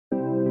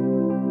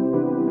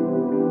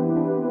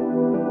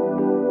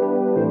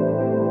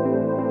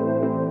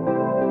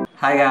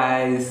Hi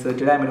guys, so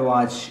today I'm going to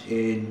watch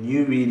a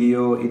new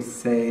video.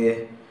 It's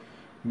a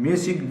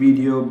music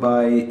video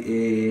by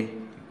a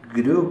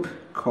group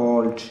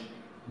called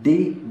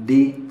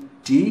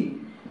DDT,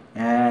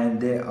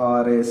 and they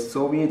are a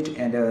Soviet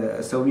and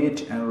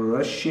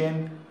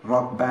Russian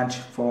rock band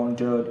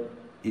founded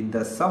in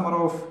the summer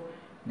of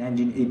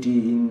 1980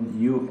 in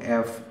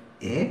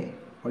UFA.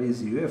 What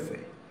is UFA?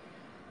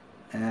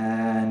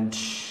 And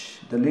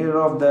the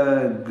leader of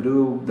the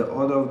group, the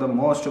author of the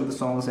most of the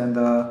songs, and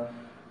the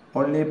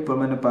only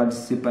permanent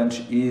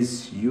participant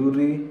is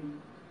Yuri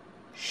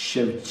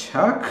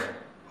Shevchuk.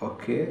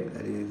 Okay,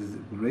 that is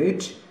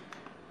great.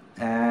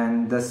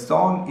 And the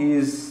song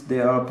is they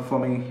are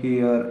performing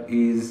here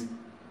is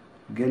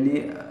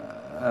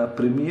Галя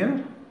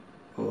Premier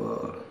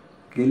or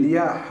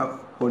Галя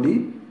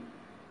Ходи,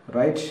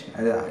 right?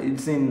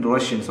 It's in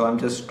Russian, so I'm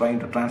just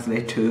trying to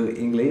translate to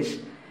English.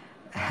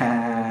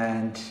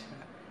 And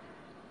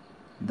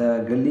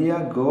the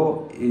Галя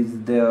Go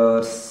is their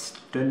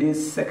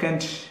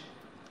 22nd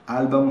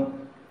album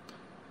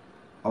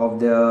of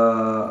the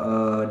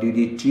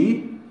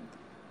DDT.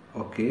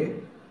 Okay,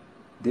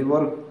 they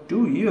worked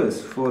 2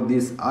 years for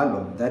this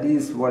album. That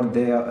is what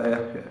they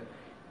are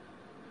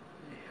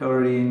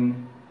here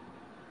in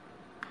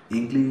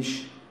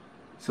English,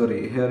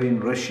 sorry, here in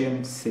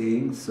Russian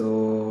saying.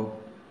 So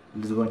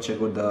let's go and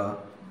check out the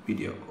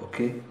video.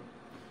 Okay.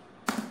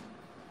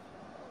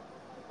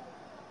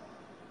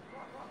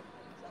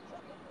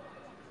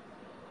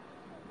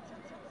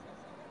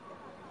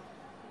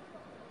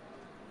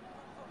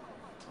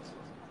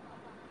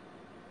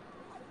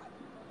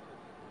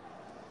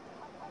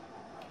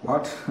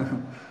 What?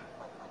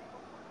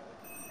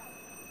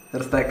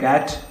 There's the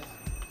cat.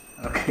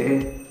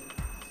 Okay.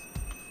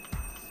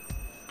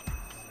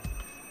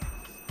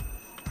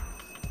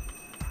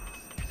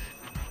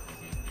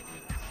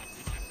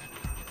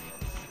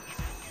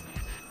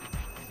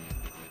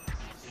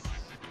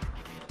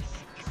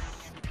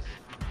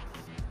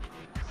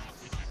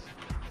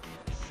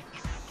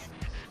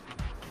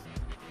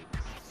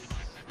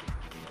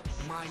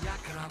 Моя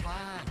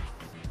кровать,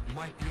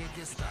 мой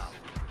пьедестал.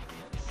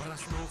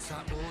 Проснулся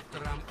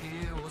утром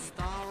и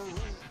устал.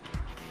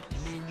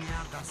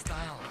 Меня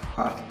достал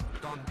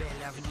Том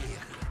Беля в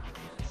них.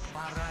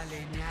 Пора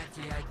линять,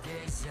 я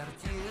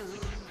дезертир.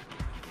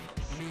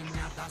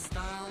 Меня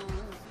достал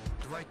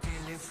твой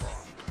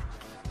телефон.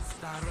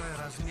 Второй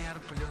размер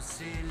плюс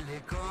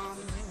силикон.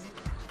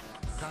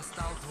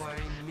 Достал твой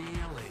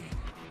милый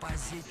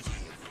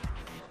позитив,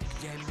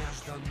 где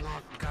между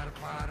ног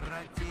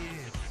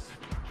корпоратив.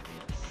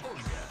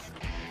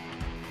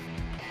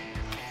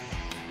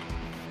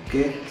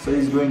 Okay, so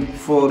he's going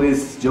for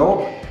his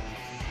job.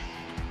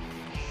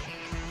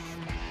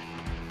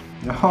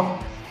 No.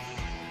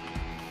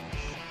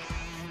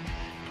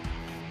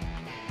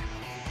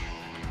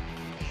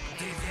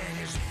 Ты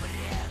веришь в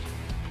бред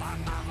по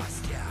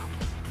новостям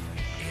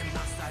и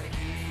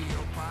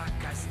ностальгию по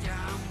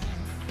костям.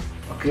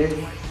 Okay.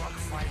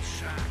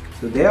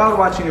 So they are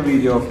watching a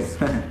video of it.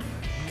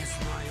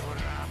 Мясной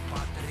ура,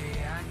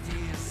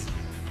 патриотизм.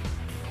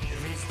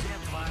 Везде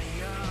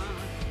твое,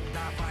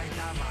 давай,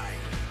 давай.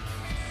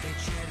 Ты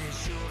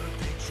чересчур,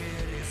 ты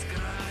через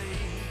край.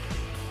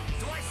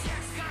 Твой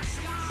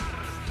секс-кошмар,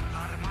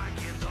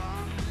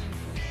 Армагеддон,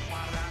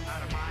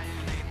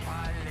 паранормальный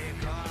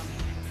полигон.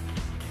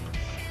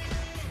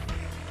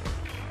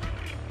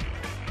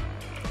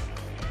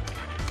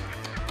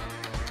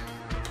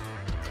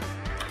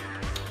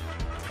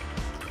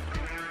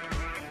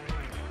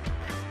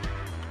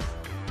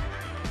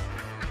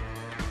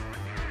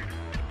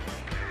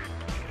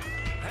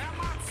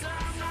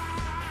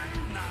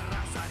 Эмоционально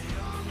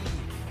разорен,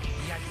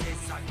 я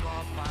здесь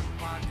закопан,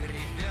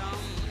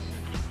 погребен.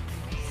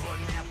 В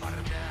уме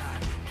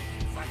бардак,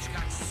 в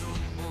очках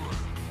сумбур.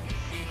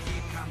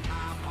 Иди-ка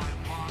на мой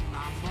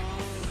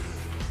мон-амур.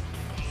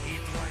 И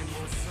твой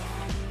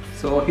мусон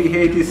So he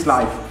hates his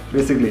life,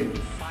 basically.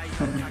 поет,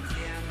 как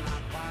Гена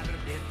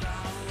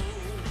барбитал.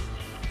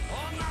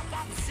 Он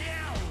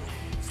обобсел,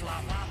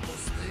 слова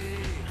пусты,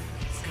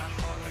 с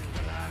которых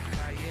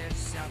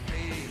трахаешься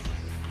ты.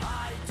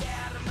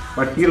 Альтернатива.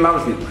 But he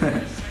loves it.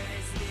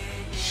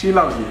 She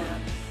loves it.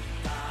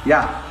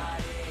 Yeah.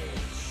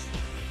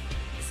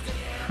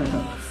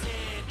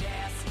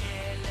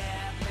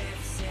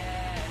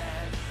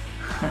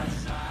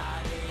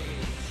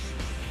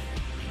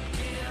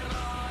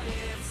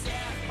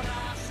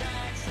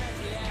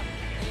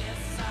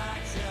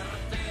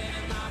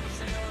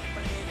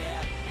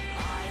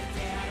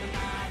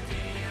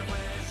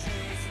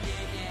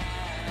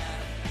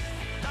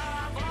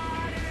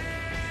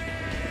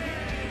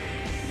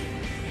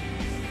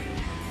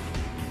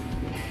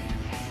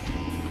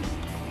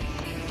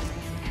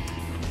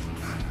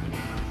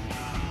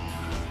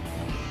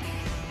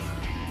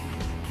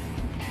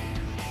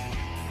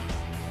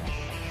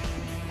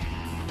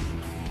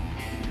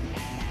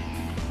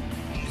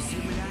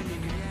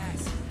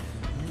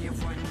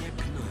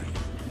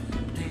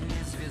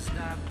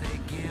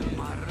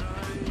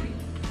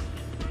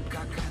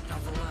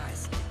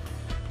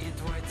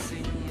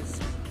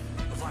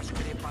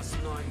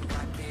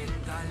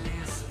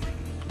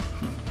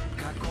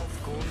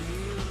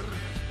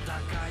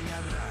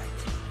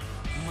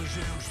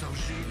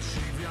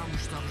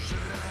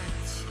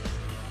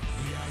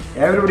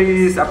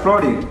 Everybody is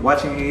applauding,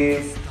 watching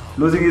him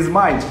losing his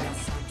mind.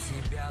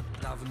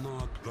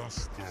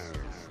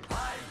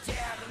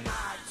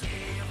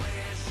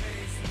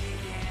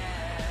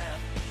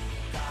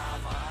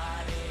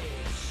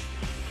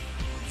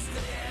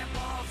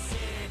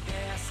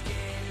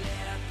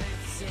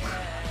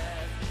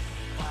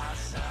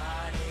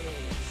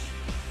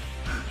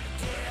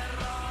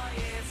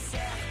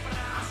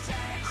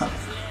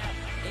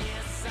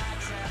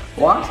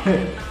 What?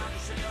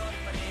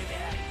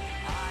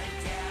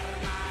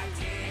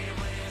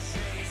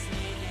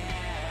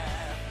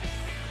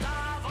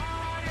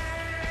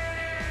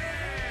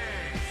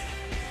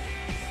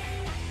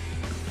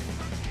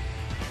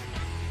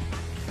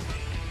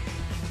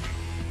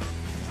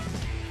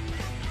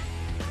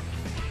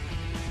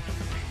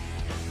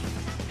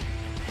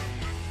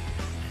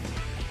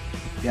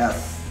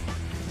 Yes.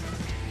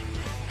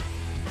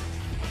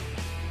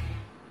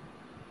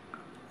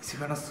 Is he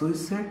gonna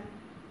suicide?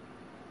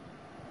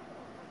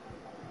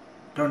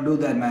 Don't do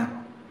that,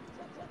 man.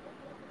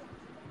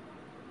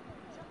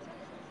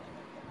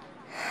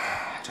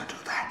 Don't do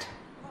that.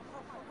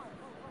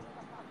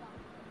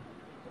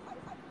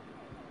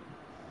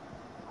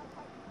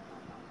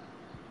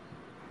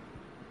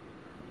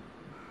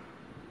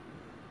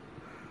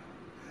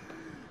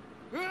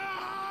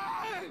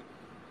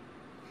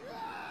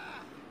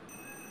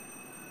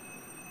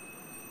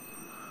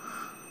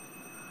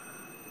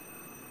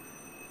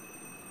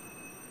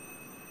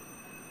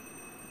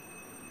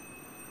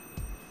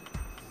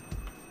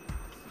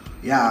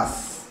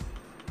 Yes.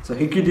 So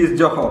he quit his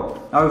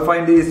job. Now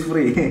finally he's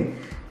free.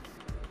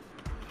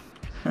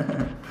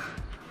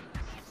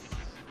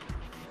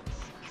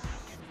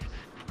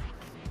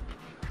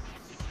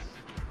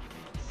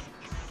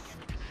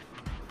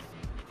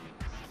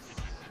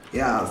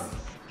 Yes.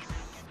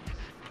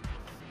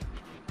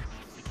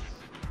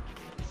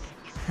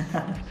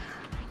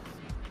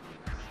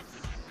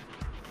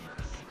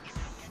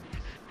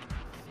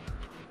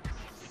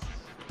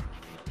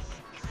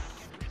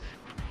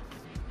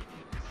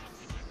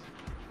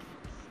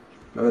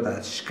 Look at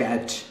that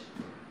sketch.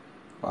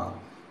 Wow.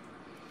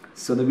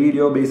 So the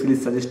video basically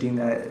suggesting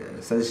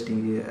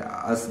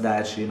us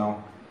that, you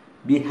know,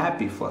 be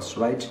happy first,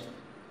 right?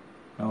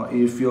 You know,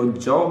 if your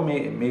job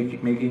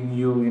making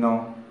you, you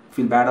know,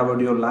 feel bad about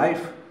your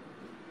life,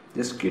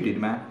 just quit it,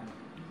 man.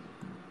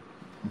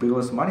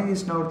 Because money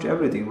is not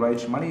everything,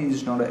 right? Money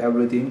is not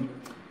everything.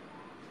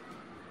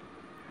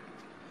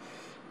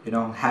 You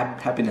know,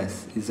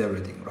 happiness is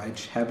everything, right?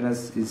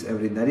 Happiness is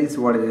everything. That is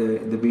what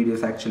the video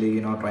is actually,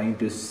 you know, trying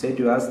to say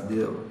to us.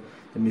 The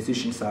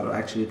musicians are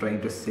actually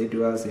trying to say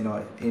to us, you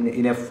know,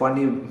 in a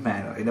funny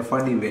manner, in a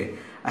funny way.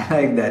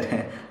 I like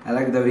that. I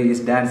like the way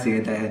he's dancing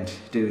at the end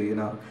too, you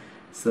know.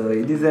 So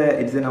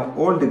it's an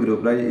old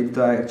group, right? It's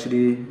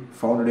actually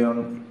founded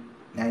on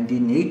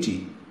 1980.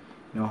 You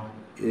know,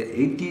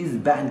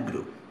 80s band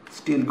group,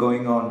 still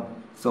going on.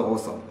 So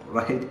awesome,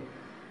 right?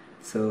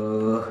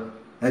 So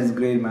that's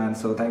great, man.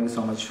 So thank you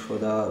so much for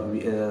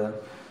the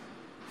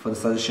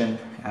suggestion,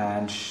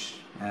 and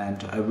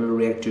I will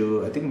react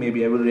to, I think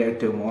maybe I will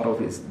react to more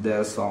of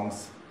their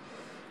songs.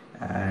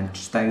 And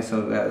thank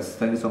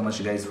you so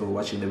much guys for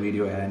watching the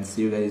video, and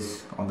see you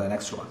guys on the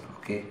next one.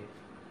 Okay.